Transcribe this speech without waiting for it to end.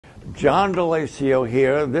John DeLacio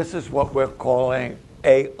here. This is what we're calling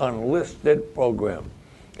a unlisted program.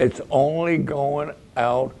 It's only going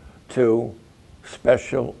out to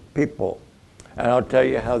special people. And I'll tell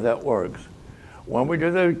you how that works. When we do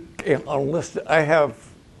the unlisted, I have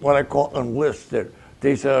what I call unlisted.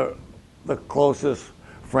 These are the closest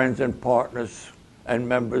friends and partners and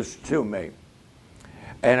members to me.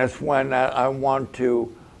 And it's when I want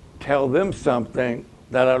to tell them something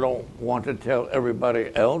that I don't want to tell everybody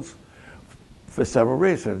else for several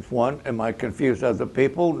reasons. One, it might confuse other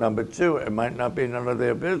people. Number two, it might not be none of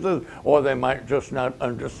their business, or they might just not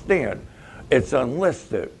understand. It's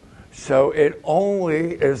unlisted. So it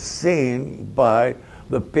only is seen by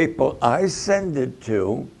the people I send it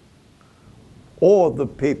to, or the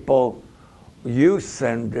people you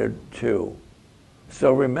send it to.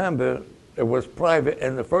 So remember, it was private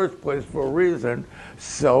in the first place for a reason,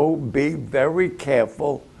 so be very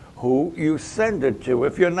careful who you send it to.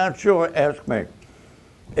 If you're not sure, ask me.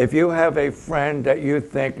 If you have a friend that you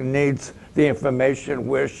think needs the information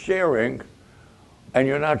we're sharing, and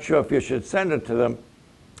you're not sure if you should send it to them,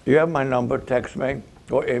 you have my number, text me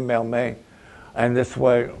or email me, and this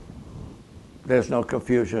way there's no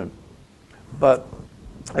confusion. But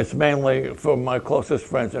it's mainly for my closest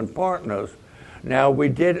friends and partners. Now, we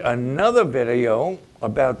did another video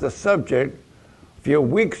about the subject a few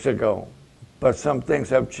weeks ago, but some things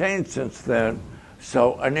have changed since then,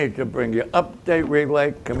 so I need to bring you update,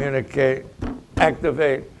 relay, communicate,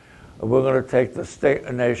 activate. We're going to take the state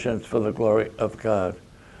and nations for the glory of God.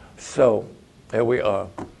 So, here we are.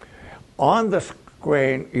 On the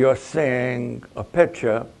screen, you're seeing a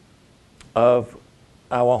picture of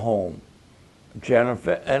our home.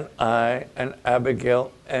 Jennifer and I and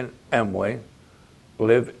Abigail and Emily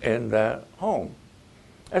live in that home.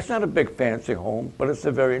 It's not a big fancy home, but it's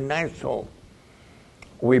a very nice home.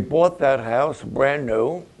 We bought that house brand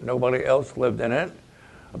new. Nobody else lived in it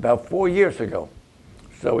about 4 years ago.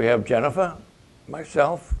 So we have Jennifer,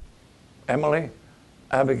 myself, Emily,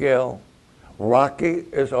 Abigail, Rocky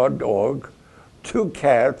is our dog, 2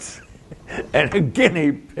 cats, and a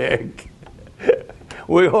guinea pig.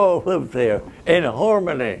 We all live there in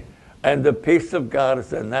harmony, and the peace of God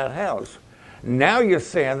is in that house. Now you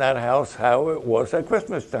see in that house how it was at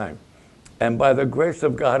Christmas time. And by the grace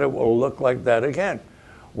of God, it will look like that again.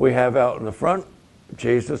 We have out in the front,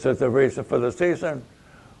 Jesus is the reason for the season.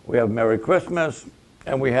 We have Merry Christmas,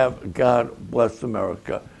 and we have God Bless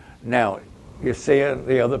America. Now, you see in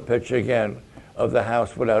the other picture again of the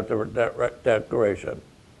house without the decoration.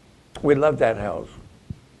 We love that house.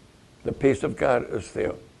 The peace of God is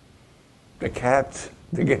there. The cats,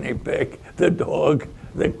 the guinea pig, the dog,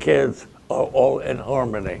 the kids are all in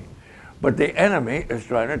harmony. But the enemy is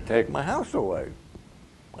trying to take my house away.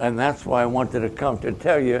 And that's why I wanted to come to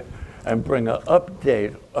tell you and bring an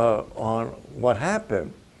update on what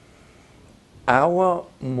happened. Our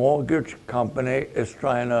mortgage company is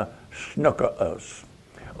trying to snooker us.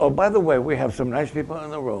 Oh, by the way, we have some nice people in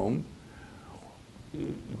the room.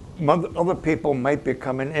 Other people might be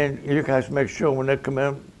coming in. You guys make sure when they come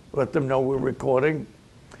in, let them know we're recording.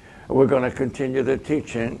 We're going to continue the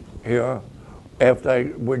teaching here after I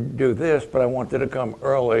would do this, but I wanted to come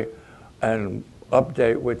early and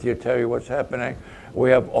update with you, tell you what's happening. We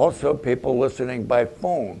have also people listening by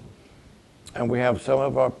phone. And we have some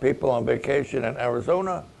of our people on vacation in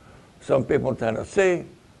Arizona, some people in Tennessee,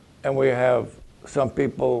 and we have some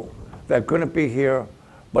people that couldn't be here,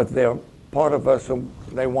 but they're part of us and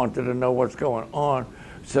they wanted to know what's going on,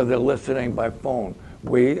 so they're listening by phone.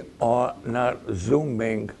 We are not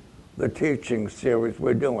Zooming the teaching series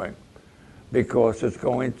we're doing because it's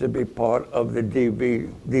going to be part of the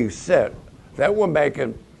DVD set that we're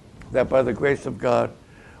making, that by the grace of God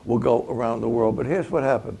will go around the world. But here's what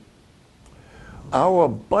happened. Our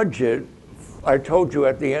budget, I told you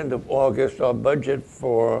at the end of August, our budget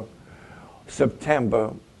for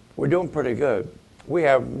September, we're doing pretty good. We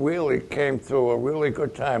have really came through a really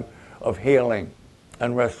good time of healing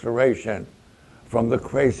and restoration from the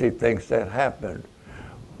crazy things that happened.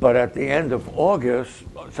 But at the end of August,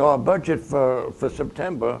 so our budget for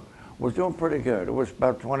September was doing pretty good. It was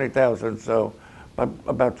about $20,000, so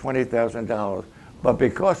about $20,000. But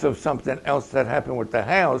because of something else that happened with the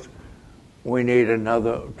house, we need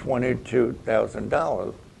another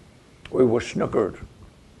 $22,000. We were snookered,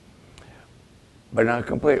 but not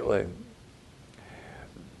completely.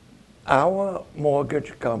 Our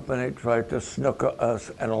mortgage company tried to snooker us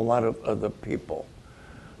and a lot of other people.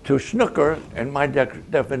 To snooker, in my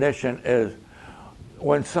definition, is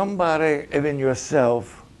when somebody, even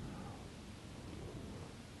yourself,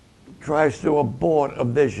 tries to abort a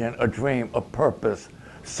vision, a dream, a purpose,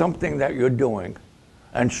 something that you're doing,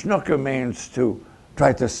 And snooker means to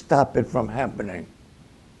try to stop it from happening.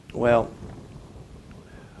 Well,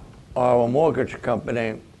 our mortgage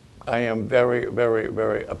company, I am very, very,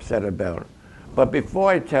 very upset about. But before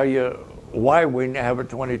I tell you why we have a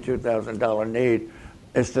 $22,000 need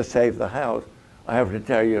is to save the house, I have to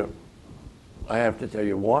tell you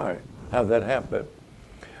why, how that happened.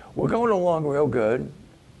 We're going along real good.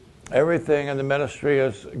 Everything in the ministry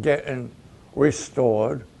is getting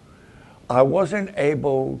restored. I wasn't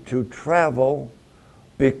able to travel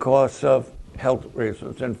because of health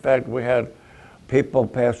reasons. In fact, we had people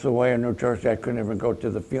pass away in New Jersey. I couldn't even go to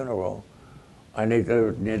the funeral.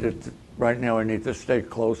 Right now I need to stay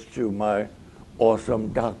close to my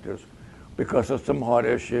awesome doctors because of some heart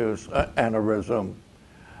issues, aneurysm,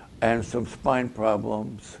 and some spine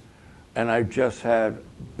problems. And I just had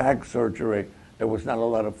back surgery. It was not a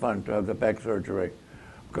lot of fun to have the back surgery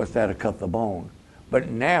because they had to cut the bone. But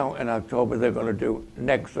now in October, they're going to do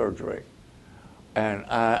neck surgery. And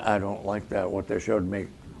I don't like that, what they showed me.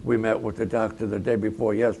 We met with the doctor the day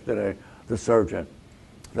before yesterday, the surgeon.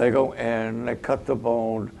 They go in, they cut the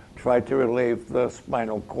bone, try to relieve the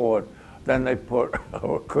spinal cord, then they put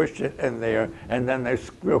a cushion in there, and then they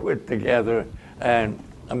screw it together, and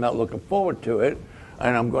I'm not looking forward to it,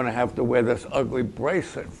 and I'm going to have to wear this ugly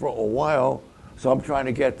bracelet for a while, so I'm trying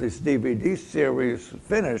to get this DVD series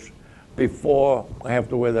finished before I have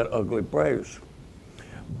to wear that ugly brace.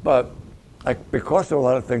 But because of a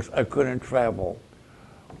lot of things, I couldn't travel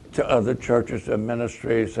to other churches and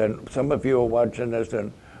ministries, and some of you are watching this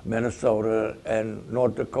in Minnesota and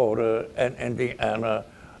North Dakota and Indiana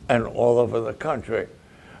and all over the country.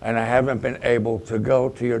 And I haven't been able to go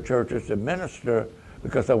to your churches and minister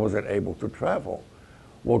because I wasn't able to travel.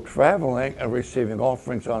 Well, traveling and receiving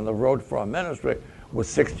offerings on the road for our ministry was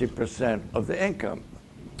 60% of the income.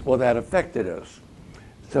 Well, that affected us.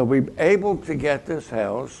 So we were able to get this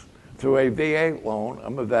house through a VA loan.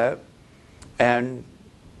 I'm a vet, and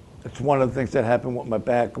it's one of the things that happened with my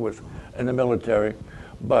back. Was in the military,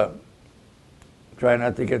 but try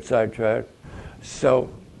not to get sidetracked. So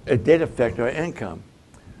it did affect our income.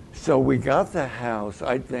 So we got the house,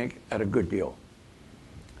 I think, at a good deal.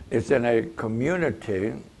 It's in a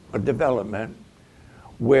community, a development,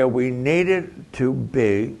 where we needed to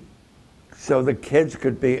be so the kids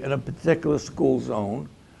could be in a particular school zone.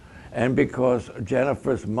 And because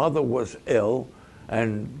Jennifer's mother was ill,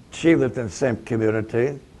 and she lived in the same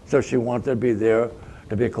community, so she wanted to be there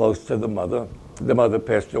to be close to the mother. The mother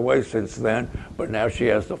passed away since then, but now she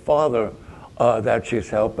has the father that she's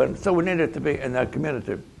helping. So we needed to be in that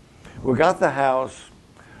community. We got the house.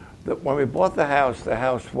 When we bought the house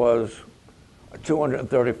was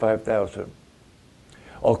 $235,000.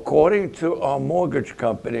 According to our mortgage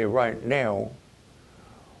company right now,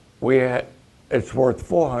 it's worth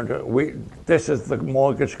 $400,000. This is the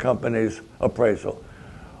mortgage company's appraisal.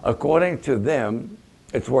 According to them,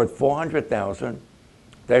 it's worth $400,000.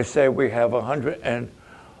 They say we have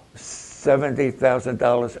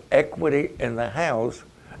 $170,000 equity in the house,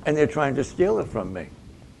 and they're trying to steal it from me.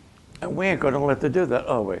 And we ain't going to let them do that,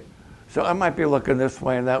 are we? So I might be looking this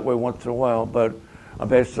way and that way once in a while, but I'm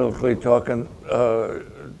basically talking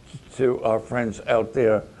to our friends out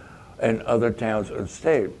there in other towns and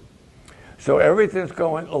state. So everything's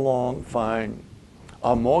going along fine.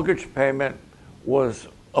 Our mortgage payment was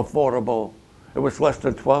affordable. It was less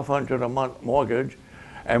than $1,200 a month mortgage,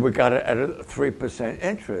 and we got it at a 3%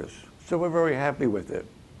 interest. So we're very happy with it.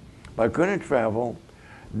 But I couldn't travel.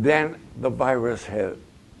 Then the virus hit.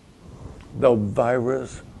 The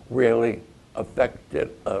virus really affected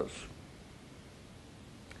us.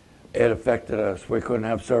 It affected us. We couldn't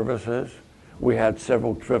have services. We had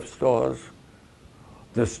several thrift stores.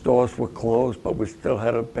 The stores were closed, but we still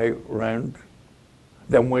had to pay rent.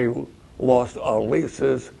 Then we lost our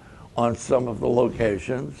leases on some of the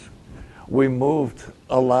locations. We moved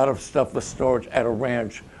a lot of stuff for storage at a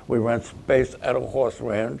ranch. We rent space at a horse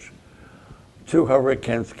ranch. 2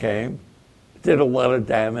 hurricanes came, did a lot of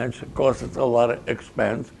damage. Of course, it's a lot of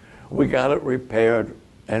expense. We got it repaired,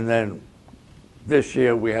 and then this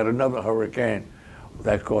year we had another hurricane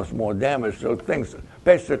that caused more damage. So things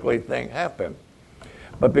happened.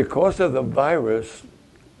 But because of the virus,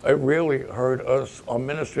 it really hurt us, our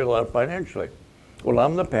ministry, a lot financially. Well,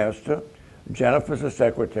 I'm the pastor, Jennifer's the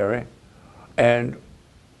secretary, and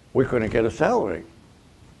we couldn't get a salary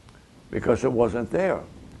because it wasn't there.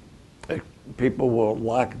 People were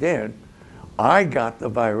locked in. I got the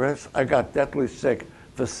virus. I got deathly sick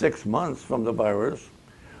for 6 months from the virus.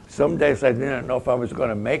 Some days I didn't know if I was going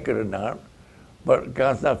to make it or not, but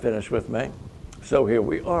God's not finished with me. So here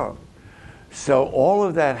we are. So all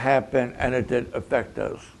of that happened, and it did affect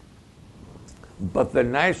us. But the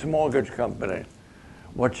nice mortgage company,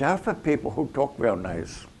 watch out for people who talk real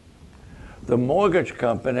nice. The mortgage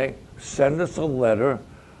company sent us a letter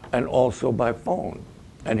and also by phone.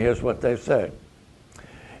 And here's what they said.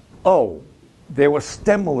 Oh, there was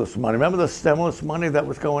stimulus money. Remember the stimulus money that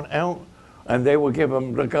was going out? And they were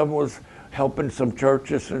giving, the government was helping some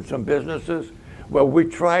churches and some businesses. Well, we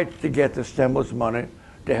tried to get the stimulus money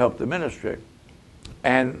to help the ministry.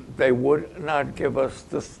 And they would not give us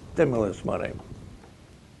the stimulus money.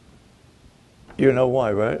 You know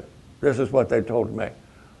why, right? This is what they told me.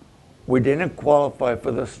 We didn't qualify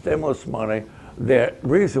for the stimulus money. Their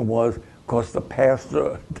reason was because the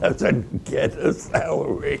pastor doesn't get a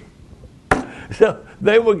salary. So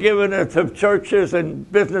they were giving it to churches and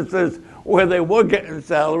businesses where they were getting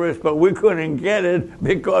salaries, but we couldn't get it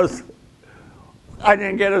because I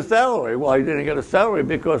didn't get a salary. Well, I didn't get a salary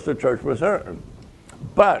because the church was hurting.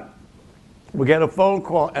 But we get a phone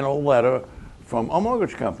call and a letter from a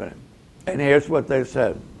mortgage company. And here's what they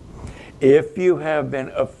said. If you have been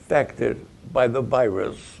affected by the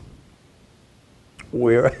virus,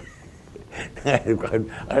 we're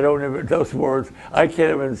I don't even, those words, I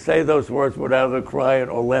can't even say those words without crying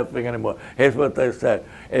or laughing anymore. Here's what they said.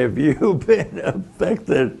 If you've been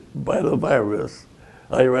affected by the virus,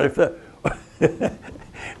 are you ready for that?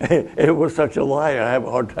 It was such a lie, I have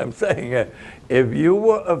a hard time saying it. If you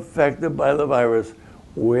were affected by the virus,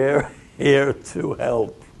 we're here to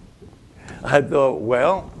help. I thought,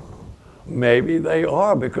 well, maybe they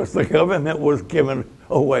are, because the government was giving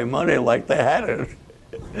away money like they had it.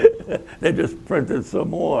 They just printed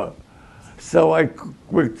some more. So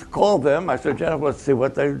we called them. I said, Jennifer, let's see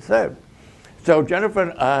what they said. So Jennifer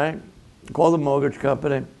and I called the mortgage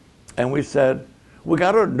company, and we said, we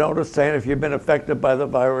got a notice saying if you've been affected by the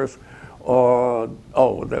virus, or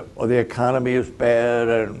the economy is bad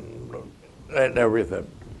and everything,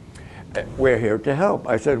 we're here to help.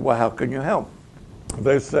 I said, well, how can you help?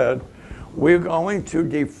 They said, we're going to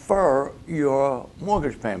defer your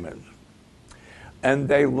mortgage payments. And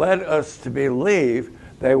they led us to believe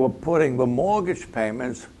they were putting the mortgage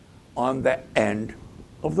payments on the end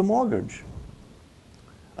of the mortgage.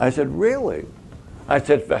 I said, really? I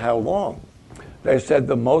said, for how long? They said,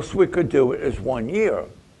 the most we could do is 1 year.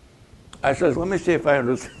 I said, let me see if I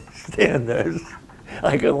understand this.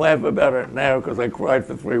 I can laugh about it now because I cried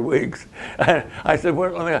for 3 weeks. I said,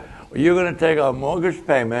 you're going to take our mortgage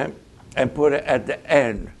payment and put it at the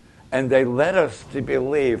end. And they led us to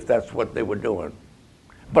believe that's what they were doing.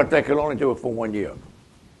 But they could only do it for 1 year.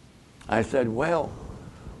 I said, well,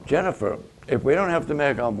 Jennifer, if we don't have to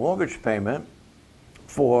make our mortgage payment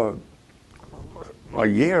for a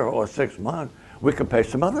year or 6 months, we could pay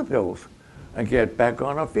some other bills and get back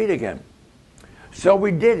on our feet again. So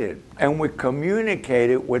we did it, and we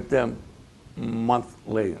communicated with them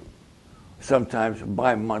monthly, sometimes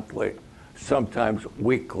bi-monthly, sometimes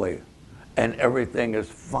weekly, and everything is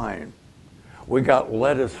fine. We got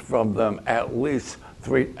letters from them at least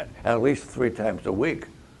three times a week.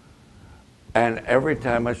 And every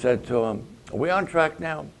time I said to them, are we on track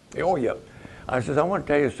now? Oh, yeah. I said, I want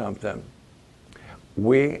to tell you something.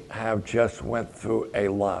 We have just went through a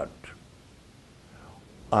lot.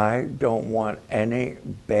 I don't want any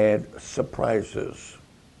bad surprises.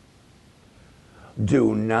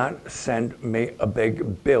 Do not send me a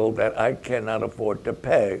big bill that I cannot afford to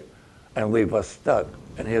pay and leave us stuck.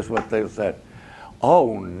 And here's what they said.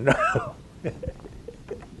 Oh, no.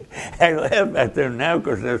 I laugh at them now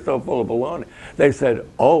because they're so full of baloney. They said,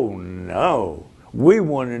 oh, no, we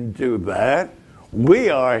wouldn't do that. We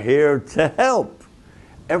are here to help.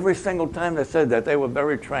 Every single time they said that, they were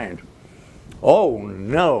very trained. Oh,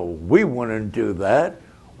 no, we wouldn't do that.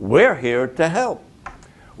 We're here to help.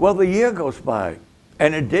 Well, the year goes by,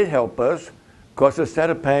 and it did help us because instead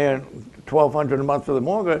of paying $1,200 a month for the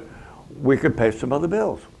mortgage, we could pay some other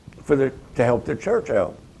bills to help the church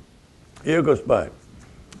out. Year goes by.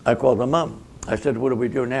 I called them up. I said, what do we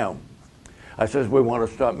do now? I said, we want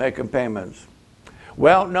to start making payments.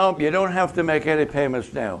 Well, no, you don't have to make any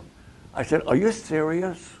payments now. I said, are you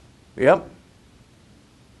serious? Yep.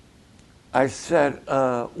 I said,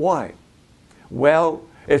 why? Well,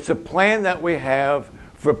 it's a plan that we have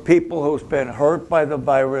for people who's been hurt by the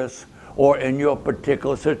virus or in your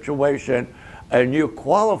particular situation, and you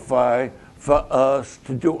qualify for us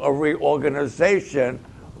to do a reorganization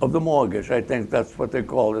of the mortgage. I think that's what they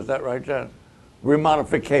call it. Is that right, John?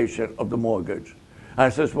 Remodification of the mortgage. I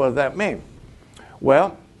says, what does that mean?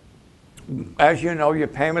 Well, as you know, your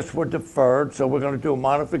payments were deferred, so we're going to do a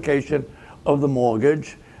modification of the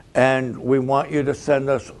mortgage, and we want you to send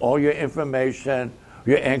us all your information,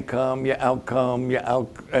 your income, your outcome,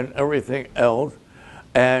 and everything else,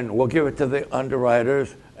 and we'll give it to the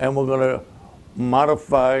underwriters, and we're going to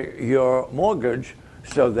modify your mortgage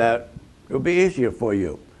so that it'll be easier for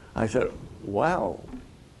you. I said, wow,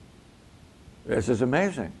 this is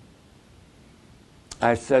amazing.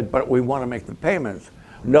 I said, but we want to make the payments.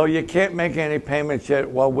 No, you can't make any payments yet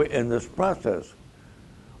while we're in this process.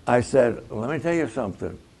 I said, let me tell you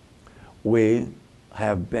something. We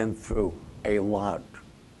have been through a lot.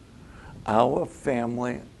 Our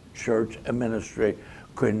family, church, and ministry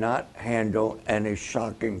could not handle any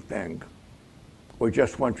shocking thing. We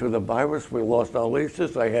just went through the virus. We lost our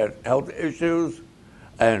leases. I had health issues.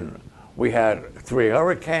 And we had 3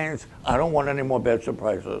 hurricanes. I don't want any more bad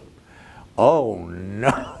surprises. Oh,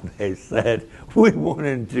 no, they said, we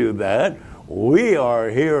wouldn't do that. We are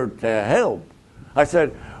here to help. I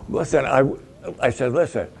said, listen,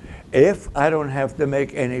 listen, if I don't have to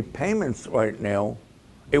make any payments right now,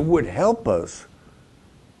 it would help us.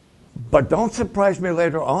 But don't surprise me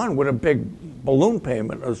later on with a big balloon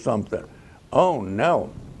payment or something. Oh,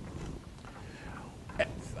 no.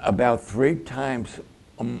 About 3 times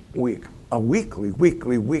a week, weekly,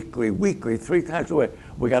 3 times a week,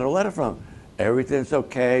 we got a letter from them. Everything's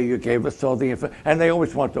okay, you gave us all the information. And they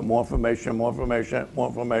always want more information.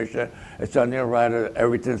 It's on your rider,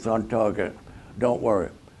 everything's on target. Don't worry.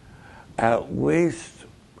 At least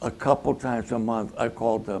a couple times a month, I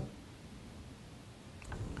called them.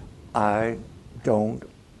 I don't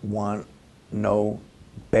want no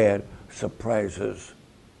bad surprises.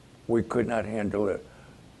 We could not handle it.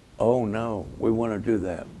 Oh no, we want to do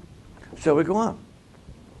that. So we go on.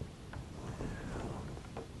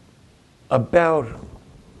 About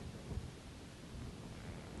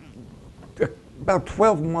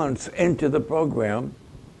 12 months into the program,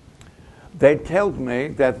 they told me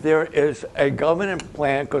that there is a government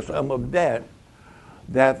plan, because I'm a vet,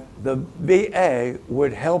 that the VA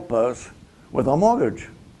would help us with our mortgage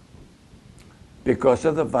because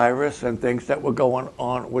of the virus and things that were going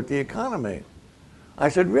on with the economy. I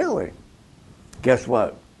said, really? Guess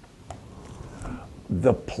what?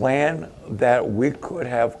 The plan that we could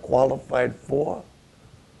have qualified for,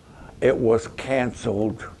 it was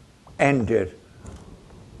canceled, ended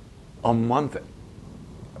a month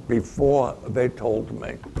before they told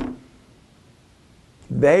me.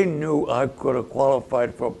 They knew I could have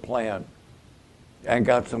qualified for a plan and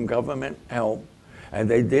got some government help, and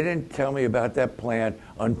they didn't tell me about that plan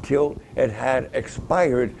until it had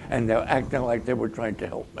expired, and they're acting like they were trying to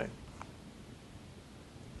help me.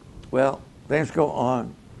 Well, things go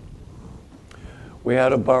on. We had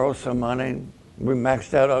to borrow some money. We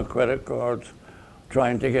maxed out our credit cards,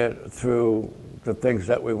 trying to get through the things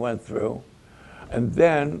that we went through. And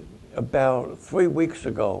then about 3 weeks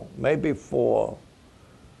ago, maybe 4,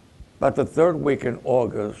 about the 3rd week in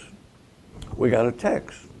August, we got a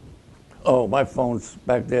text. Oh, my phone's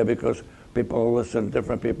back there because people listen,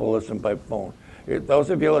 different people listen by phone. Those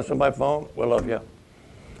of you listen by phone, we love you.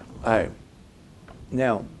 All right.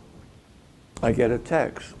 Now, I get a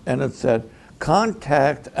text, and it said,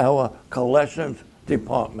 contact our collections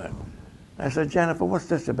department. I said, Jennifer, what's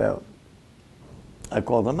this about? I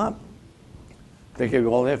called them up. They gave you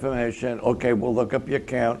all the information. Okay, we'll look up your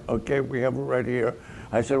account. Okay, we have it right here.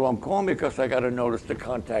 I said, well, I'm calling because I got a notice to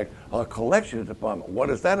contact our collections department. What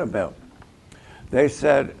is that about? They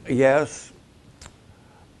said, yes,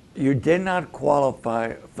 you did not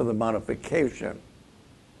qualify for the modification.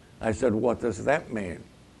 I said, what does that mean?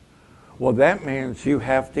 Well, that means you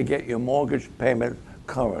have to get your mortgage payment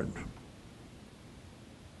current.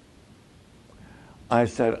 I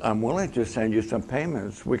said, I'm willing to send you some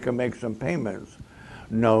payments. We can make some payments.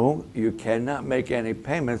 No, you cannot make any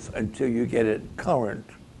payments until you get it current.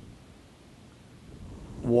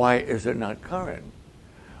 Why is it not current?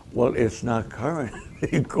 Well, it's not current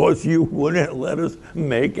because you wouldn't let us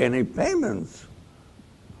make any payments.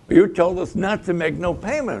 You told us not to make no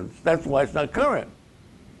payments. That's why it's not current.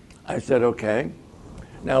 I said, okay.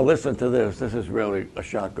 Now listen to this. This is really a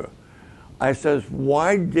shocker. I says,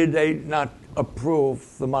 why did they not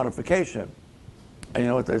approve the modification? And you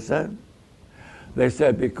know what they said? They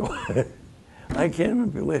said, because, I can't even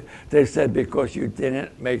believe, they said, because you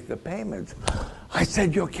didn't make the payments. I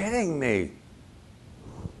said, you're kidding me.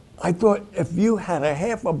 I thought if you had a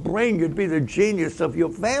half a brain, you'd be the genius of your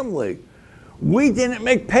family. We didn't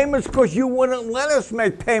make payments because you wouldn't let us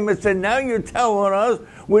make payments, and now you're telling us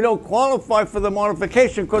we don't qualify for the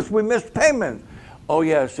modification because we missed payments. Oh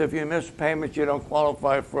yes, if you miss payments, you don't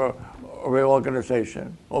qualify for a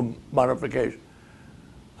reorganization or modification.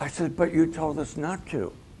 I said, but you told us not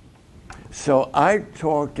to. So I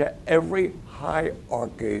talked to every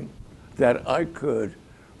hierarchy that I could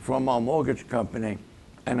from our mortgage company,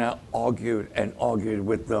 And I argued and argued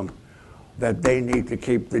with them that they need to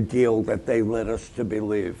keep the deal that they led us to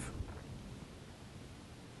believe.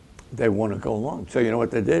 They want to go along. So you know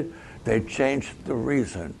what they did? They changed the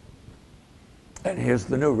reason. And here's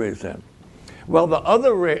the new reason. Well, the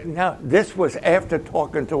other now this was after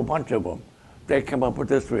talking to a bunch of them. They came up with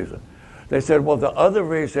this reason. They said, well, the other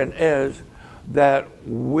reason is that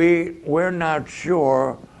we're not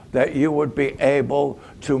sure that you would be able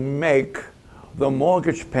to make the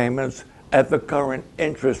mortgage payments at the current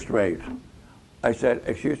interest rate. I said,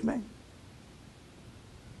 excuse me?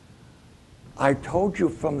 I told you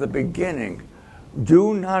from the beginning,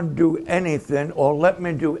 do not do anything or let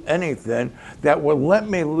me do anything that will let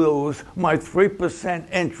me lose my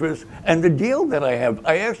 3% interest and the deal that I have.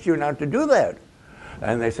 I asked you not to do that.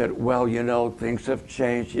 And they said, well, you know, things have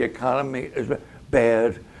changed. The economy is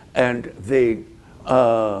bad and the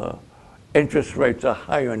interest rates are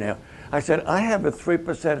higher now. I said, I have a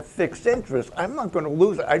 3% fixed interest. I'm not going to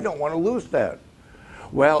lose it. I don't want to lose that.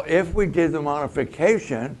 Well, if we did the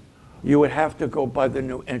modification, you would have to go by the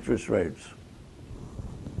new interest rates.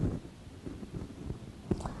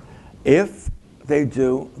 If they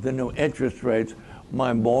do the new interest rates,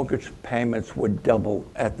 my mortgage payments would double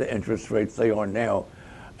at the interest rates they are now,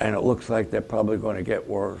 and it looks like they're probably going to get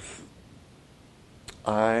worse.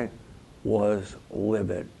 I was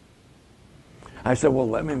livid. I said, well,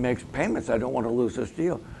 let me make payments. I don't want to lose this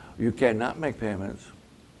deal. You cannot make payments.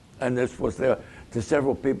 And this was there to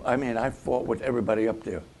several people. I mean, I fought with everybody up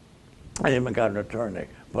there. I even got an attorney,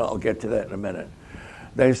 but I'll get to that in a minute.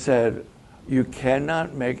 They said, you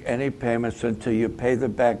cannot make any payments until you pay the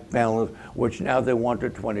back balance, which now they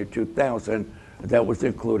wanted $22,000. That was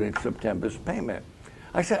including September's payment.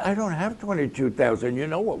 I said, I don't have $22,000. You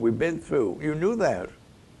know what we've been through. You knew that.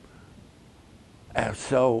 And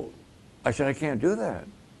so I said, I can't do that.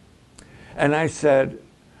 And I said,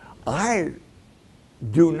 I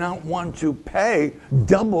do not want to pay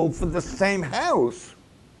double for the same house.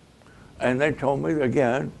 And they told me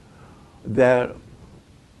again that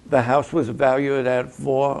the house was valued at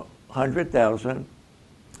 $400,000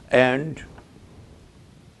 and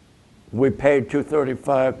we paid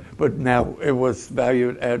 $235,000, but now it was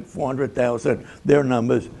valued at $400,000, their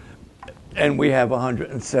numbers, and we have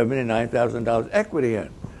 $179,000 equity in.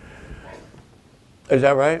 Is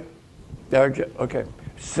that right? Okay.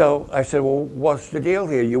 So I said, well, what's the deal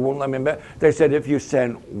here? You won't let me back. They said, if you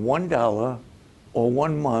send $1 or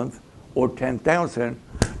 1 month or $10,000,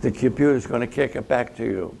 the computer's going to kick it back to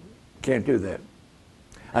you. Can't do that.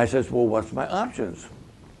 I says, well, what's my options?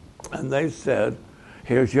 And they said,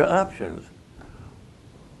 here's your options.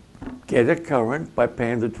 Get it current by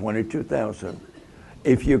paying the $22,000.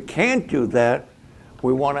 If you can't do that,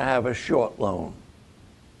 we want to have a short loan.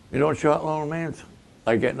 You know what short loan means?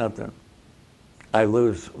 I get nothing. I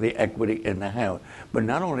lose the equity in the house. But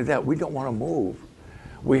not only that, we don't want to move.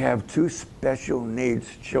 We have 2 special needs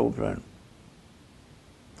children.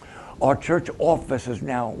 Our church office is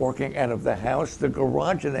now working out of the house. The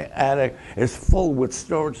garage in the attic is full with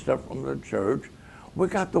storage stuff from the church. We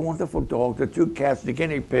got the wonderful dog, the 2 cats, the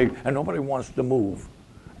guinea pig, and nobody wants to move.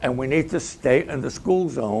 And we need to stay in the school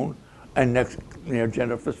zone and next near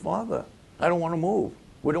Jennifer's father. I don't want to move.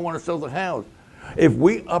 We don't want to sell the house. If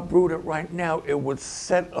we uproot it right now, it would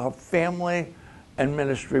set our family and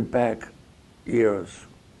ministry back years.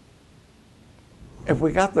 If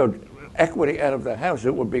we got the equity out of the house,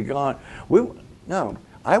 it would be gone. No,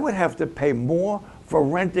 I would have to pay more for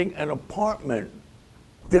renting an apartment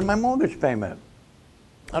than my mortgage payment.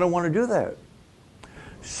 I don't want to do that.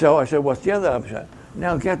 So I said, what's the other option?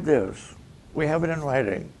 Now get this. We have it in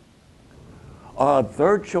writing. Our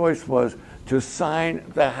third choice was to sign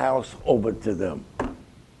the house over to them.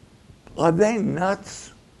 Are they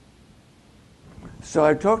nuts? So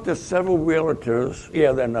I talked to several realtors.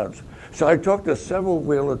 Yeah, they're nuts. So I talked to several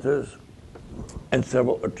realtors and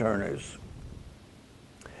several attorneys.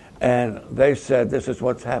 And they said, this is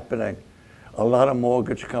what's happening. A lot of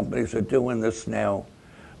mortgage companies are doing this now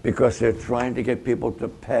because they're trying to get people to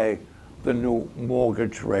pay the new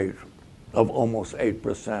mortgage rate of almost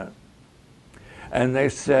 8%. And they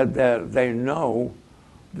said that they know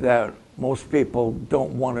that most people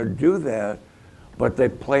don't want to do that, but they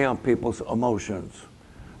play on people's emotions.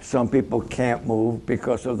 Some people can't move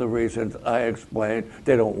because of the reasons I explained.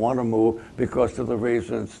 They don't want to move because of the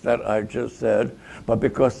reasons that I just said. But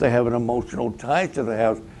because they have an emotional tie to the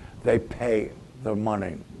house, they pay the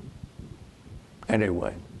money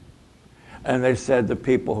anyway. And they said the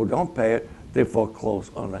people who don't pay it, they foreclose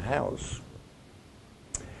on the house.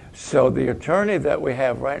 So the attorney that we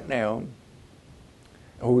have right now,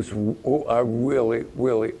 who I really,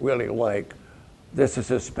 really, really like, This is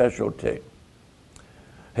his specialty.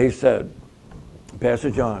 He said,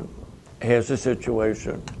 Pastor John, here's the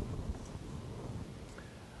situation.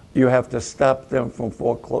 You have to stop them from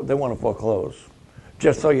foreclose. They want to foreclose.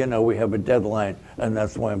 Just so you know, we have a deadline, and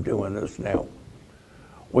that's why I'm doing this now.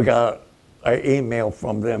 We got an email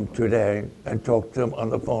from them today and talked to them on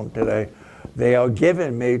the phone today. They are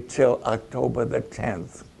giving me till October the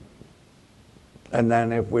 10th. And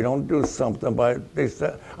then if we don't do something by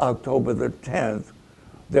October the 10th,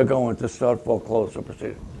 they're going to start foreclosure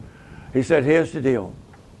proceedings. He said, here's the deal.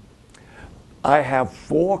 I have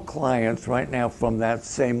 4 clients right now from that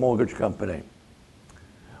same mortgage company,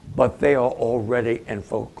 but they are already in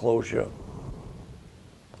foreclosure.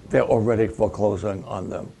 They're already foreclosing on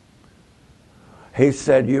them. He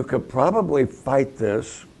said, you could probably fight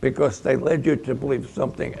this because they led you to believe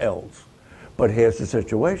something else. But here's the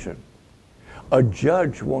situation. A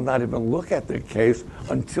judge will not even look at the case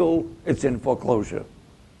until it's in foreclosure.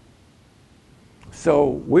 So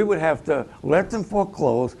we would have to let them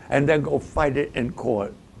foreclose and then go fight it in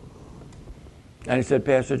court. And he said,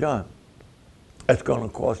 Pastor John, it's going to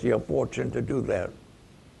cost you a fortune to do that.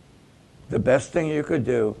 The best thing you could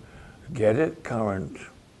do, get it current.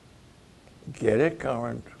 Get it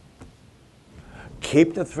current.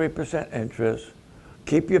 Keep the 3% interest.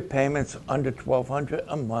 Keep your payments under $1,200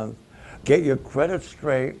 a month. Get your credit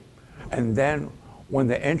straight. And then when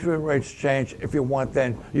the interest rates change, if you want,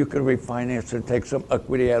 then you can refinance and take some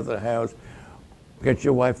equity out of the house. Get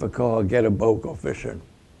your wife a car, get a boat, go fishing.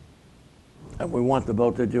 And we want the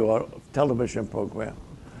boat to do our television program.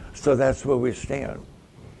 So that's where we stand.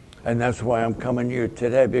 And that's why I'm coming to you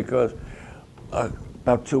today, because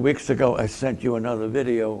about 2 weeks ago, I sent you another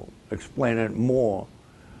video explaining more,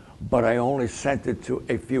 but I only sent it to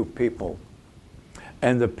a few people.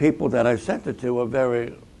 And the people that I sent it to are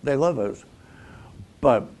they love us.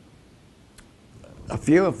 But a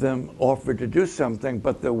few of them offered to do something,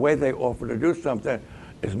 but the way they offer to do something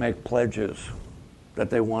is make pledges that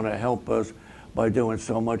they want to help us by doing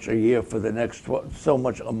so much a year for the next, so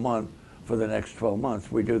much a month for the next 12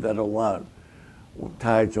 months. We do that a lot.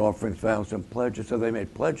 Tithes, offerings, vows, and pledges. So they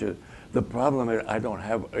made pledges. The problem is I don't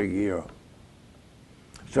have a year.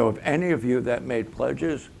 So if any of you that made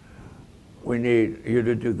pledges, we need you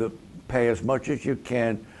to pay as much as you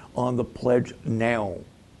can on the pledge now.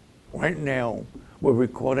 Right now. We're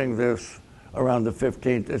recording this around the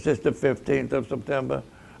 15th. Is this the 15th of September?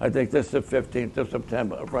 I think this is the 15th of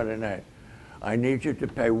September, Friday night. I need you to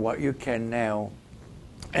pay what you can now,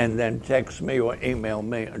 and then text me or email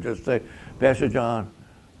me and just say, Pastor John,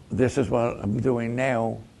 this is what I'm doing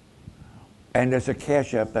now. And there's a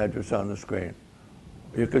Cash App address on the screen.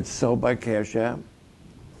 You could sow by Cash App,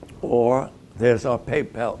 or there's our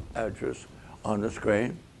PayPal address on the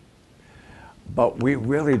screen. But we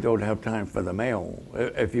really don't have time for the mail.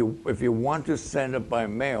 If you want to send it by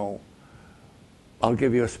mail, I'll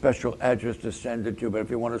give you a special address to send it to. But if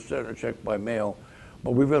you want to send a check by mail,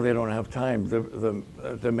 but we really don't have time.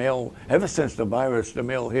 The mail, ever since the virus, the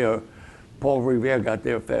mail here, Paul Revere got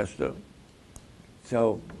there faster.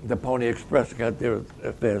 So the Pony Express got there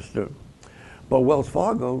faster. But Wells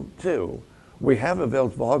Fargo, too. We have a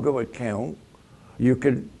Wells Fargo account. You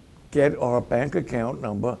can get our bank account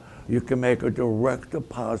number. You can make a direct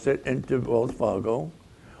deposit into Wells Fargo,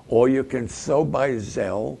 or you can sow by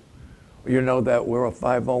Zelle. You know that we're a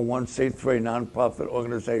 501c3 nonprofit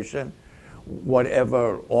organization.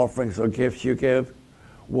 Whatever offerings or gifts you give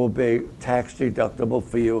will be tax deductible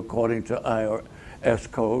for you according to IRS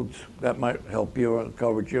codes. That might help you or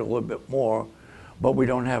encourage you a little bit more, but we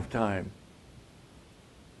don't have time.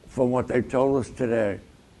 From what they told us today,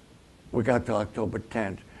 we got to October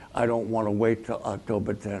 10th. I don't want to wait till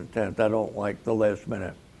October 10th. I don't like the last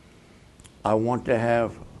minute. I want to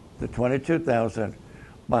have the $22,000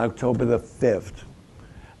 by October the 5th.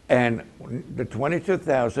 And the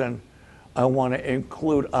 $22,000, I want to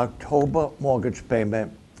include October mortgage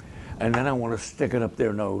payment, and then I want to stick it up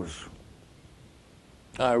their nose.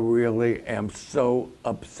 I really am so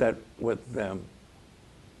upset with them.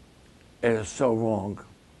 It is so wrong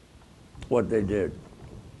what they did.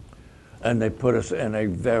 And they put us in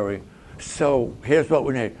a so here's what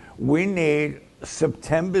we need. We need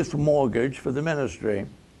September's mortgage for the ministry.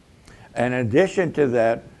 And in addition to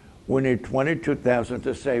that, we need $22,000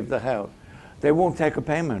 to save the house. They won't take a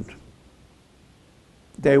payment.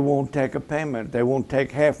 They won't take a payment. They won't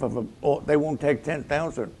take half of it. Or they won't take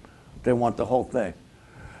 $10,000. They want the whole thing.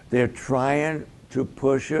 They're trying to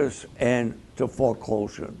push us into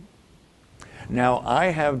foreclosure. Now, I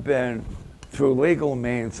have been, through legal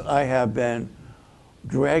means, I have been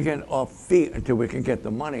dragging our feet until we can get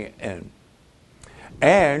the money in.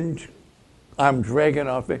 And I'm dragging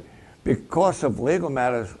off it because of legal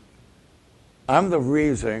matters. I'm the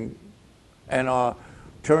reason, and our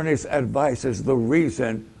attorney's advice is the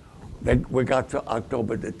reason that we got to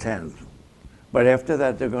October the 10th. But after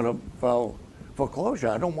that, they're going to file foreclosure.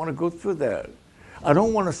 I don't want to go through that. I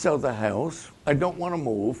don't want to sell the house. I don't want to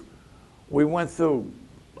move. We went through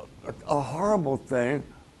a horrible thing.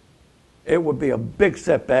 It would be a big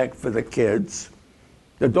setback for the kids.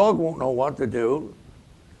 The dog won't know what to do.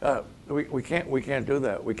 We can't do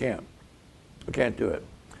that. We can't do it.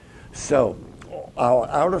 So our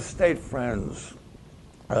out-of-state friends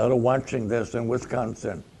that are watching this in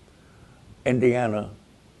Wisconsin, Indiana,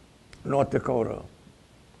 North Dakota,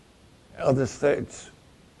 other states,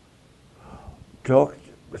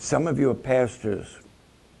 some of you are pastors.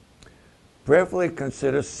 Prayerfully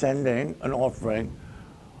consider sending an offering.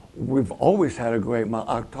 We've always had a great month.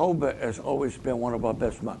 October has always been one of our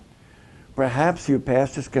best months. Perhaps you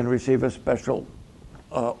pastors can receive a special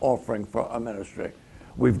offering for our ministry.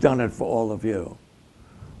 We've done it for all of you.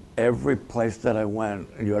 Every place that I went,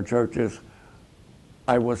 in your churches,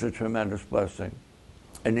 I was a tremendous blessing.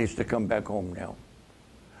 It needs to come back home now.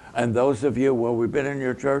 And those of you where we've been in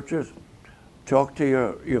your churches, talk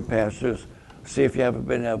to your pastors, see if you have a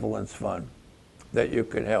benevolence fund that you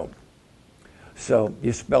could help. So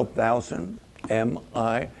you spell 1,000,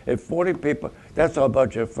 M-I. If 40 people, that's our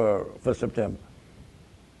budget for September.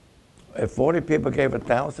 If 40 people gave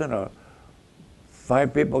 1,000, or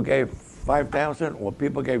 5 people gave 5,000, or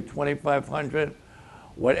people gave 2,500,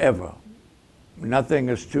 whatever. Nothing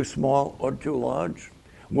is too small or too large.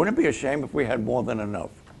 Wouldn't it be a shame if we had more than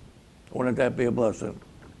enough? Wouldn't that be a blessing?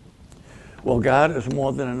 Well, God is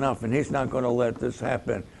more than enough, and He's not going to let this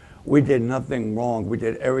happen. We did nothing wrong. We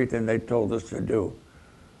did everything they told us to do.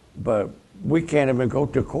 But we can't even go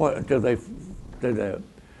to court until they did that.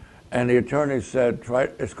 And the attorney said,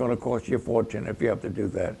 it's going to cost you a fortune if you have to do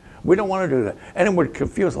that. We don't want to do that. And it would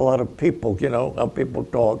confuse a lot of people, you know, how people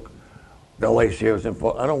talk, the laciers and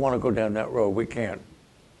I don't want to go down that road. We can't.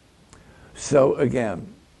 So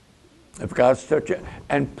again, if God's touching,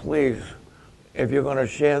 and please, if you're going to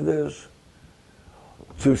share this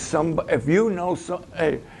to somebody, if you know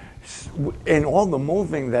in all the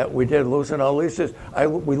moving that we did, losing our leases,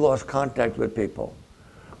 we lost contact with people.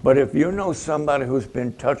 But if you know somebody who's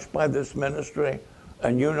been touched by this ministry,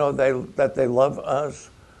 and you know that they love us,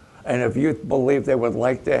 and if you believe they would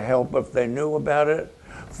like to help if they knew about it,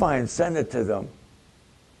 fine, send it to them.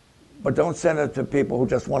 But don't send it to people who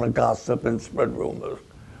just want to gossip and spread rumors.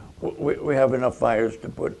 We have enough fires to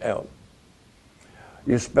put out.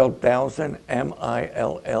 You spelled 1,000,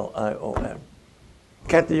 M-I-L-L-I-O-N.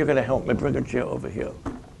 Kathy, you're going to help me. Bring a chair over here.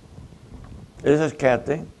 This is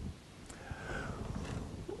Kathy.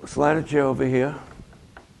 Slide a chair over here.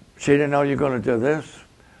 She didn't know you're going to do this.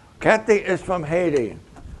 Kathy is from Haiti.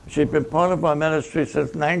 She's been part of our ministry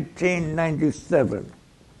since 1997.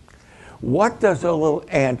 What does a little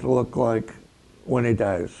ant look like when he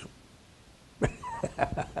dies?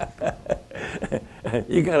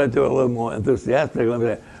 You got to do a little more enthusiastic.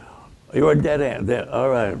 You're a dead ant. There. All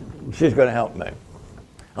right. She's going to help me.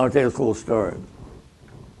 I'll tell you a cool story.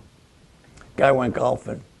 Guy went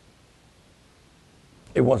golfing.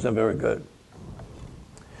 It wasn't very good.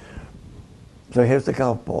 So here's the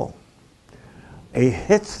golf ball. He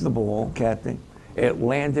hits the ball, Kathy. It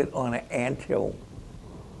landed on an anthill.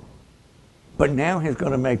 But now he's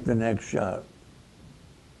going to make the next shot.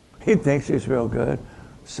 He thinks he's real good.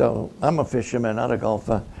 So I'm a fisherman, not a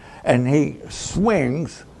golfer. And he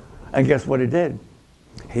swings, and guess what he did?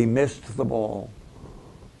 He missed the ball.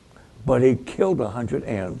 But he killed 100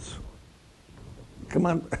 ants. Come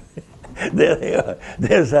on. There they are.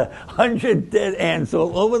 There's 100 dead ants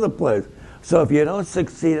all over the place. So if you don't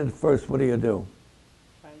succeed at first, what do?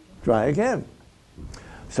 Try again.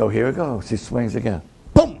 So here it goes. He swings again.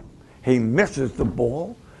 Boom! He misses the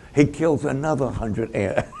ball. He kills another 100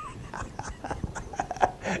 ants.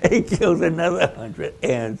 He kills another 100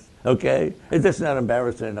 ants. Okay? It's just not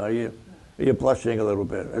embarrassing, are you? You're blushing a little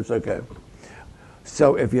bit. It's okay.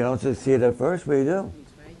 So if you don't succeed at first, what do?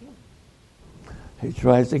 He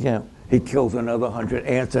tries again. He kills another 100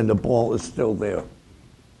 ants, and the ball is still there.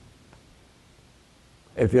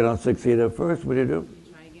 If you don't succeed at first, what do?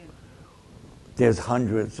 Try again. There's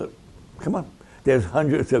hundreds of, come on, there's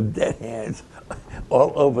hundreds of dead ants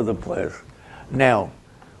all over the place. Now,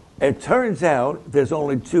 it turns out there's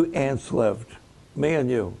only 2 ants left, me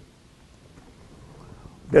and you.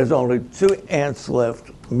 There's only 2 ants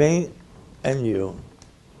left, me and you.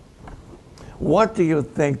 What do you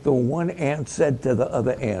think the one ant said to the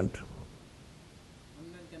other ant?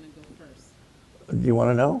 I'm not going to go first. Do you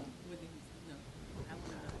want to know? No, I want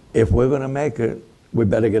to know. if we're going to make it, we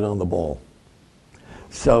better get on the ball.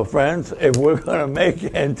 So, friends, if we're going to make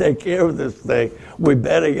it and take care of this thing, we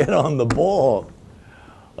better get on the ball.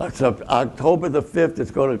 That's October the 5th.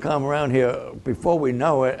 It's going to come around here before we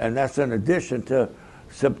know it, and that's in addition to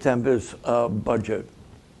September's budget.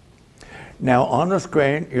 Now, on the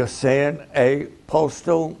screen, you're seeing a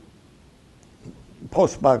postbox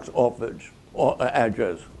office or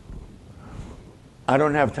address. I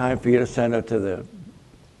don't have time for you to send it to there.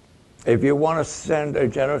 If you want to send a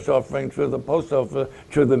generous offering through the post office,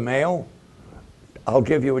 through the mail, I'll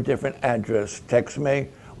give you a different address. Text me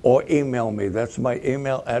or email me. That's my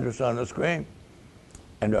email address on the screen.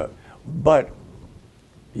 And but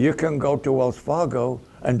you can go to Wells Fargo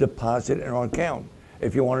and deposit in our account.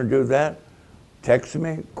 If you want to do that, text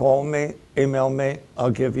me, call me, email me. I'll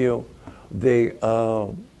give you the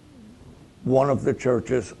one of the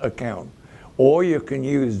church's account. Or you can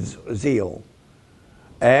use Zelle.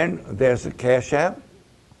 And there's a Cash App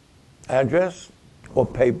address or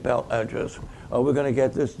PayPal address. Are we going to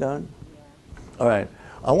get this done? Yeah. All right.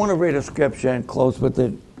 I want to read a scripture and close with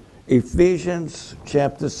it. Ephesians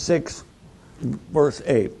chapter 6, verse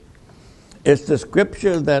 8. It's the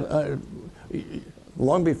scripture that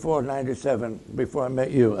long before 97, before I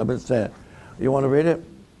met you, I've been saying. You want to read it?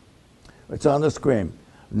 It's on the screen.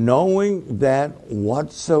 Knowing that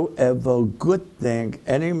whatsoever good thing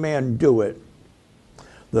any man doeth,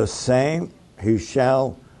 the same he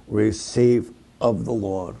shall receive of the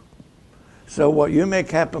Lord. So what you make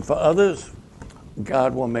happen for others,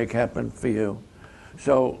 God will make happen for you.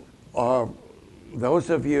 So those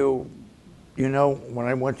of you, you know, when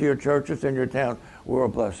I went to your churches in your town, we were a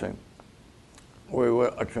blessing. We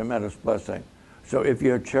were a tremendous blessing. So if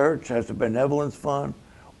your church has a benevolence fund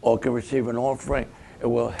or can receive an offering, it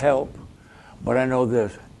will help. But I know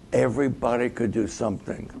this, everybody could do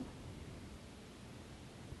something.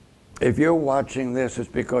 If you're watching this, it's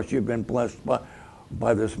because you've been blessed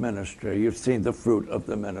by this ministry. You've seen the fruit of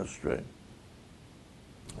the ministry.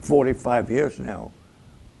 45 years now.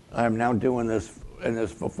 I'm now doing this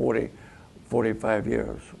for 45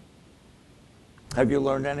 years. Have you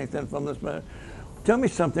learned anything from this ministry? Tell me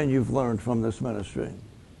something you've learned from this ministry.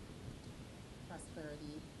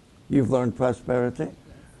 Prosperity. You've learned prosperity? Yes.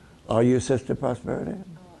 Are you Sister Prosperity?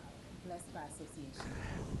 Blessed by association.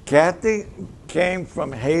 Kathy came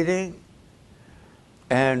from Haiti,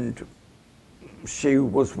 and she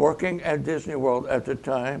was working at Disney World at the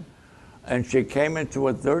time, and she came into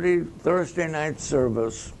a Thursday night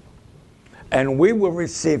service, and we were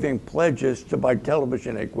receiving pledges to buy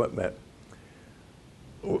television equipment.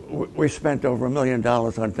 We spent over $1 million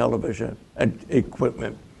on television and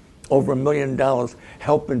equipment, over $1 million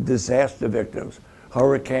helping disaster victims,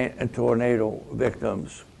 hurricane and tornado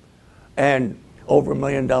victims, and over $1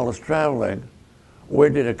 million traveling. Where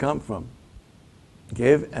did it come from?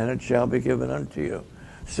 Give, and it shall be given unto you.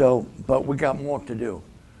 So, but we got more to do.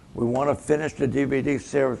 We want to finish the DVD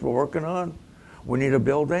series we're working on. We need a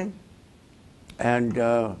building, and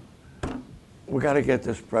we got to get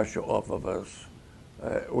this pressure off of us.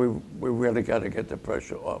 We really got to get the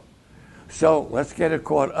pressure off. So let's get it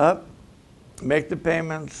caught up, make the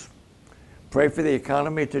payments, pray for the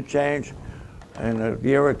economy to change. In a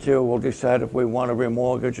year or two, we'll decide if we want to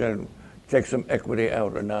remortgage and take some equity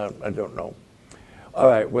out or not. I don't know. All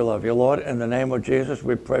right, we love you. Lord, in the name of Jesus,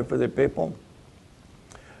 we pray for the people.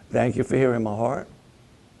 Thank you for hearing my heart.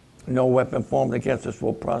 No weapon formed against us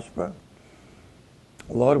will prosper.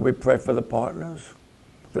 Lord, we pray for the partners,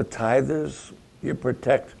 the tithers. You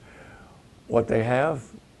protect what they have.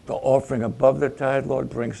 The offering above the tithe, Lord,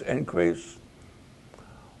 brings increase.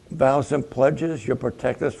 Vows and pledges, you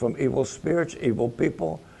protect us from evil spirits, evil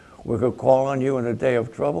people. We could call on you in a day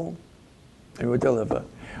of trouble, and you would deliver.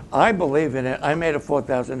 I believe in it. I made a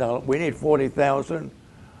 $4,000. We need $40,000,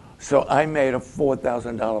 so I made a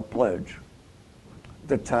 $4,000 pledge.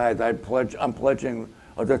 The tithe, I'm pledging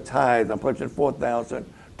the tithe. I'm pledging $4,000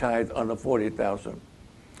 tithe on the $40,000.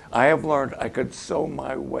 I have learned I could sow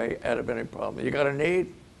my way out of any problem. You got a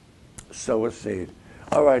need? Sow a seed.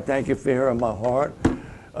 All right, thank you for hearing my heart.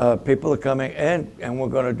 People are coming in, and we're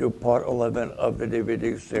going to do part 11 of the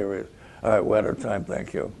DVD series. All right, we're out of time.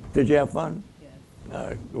 Thank you. Did you have fun? Yes. All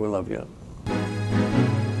right, we love you.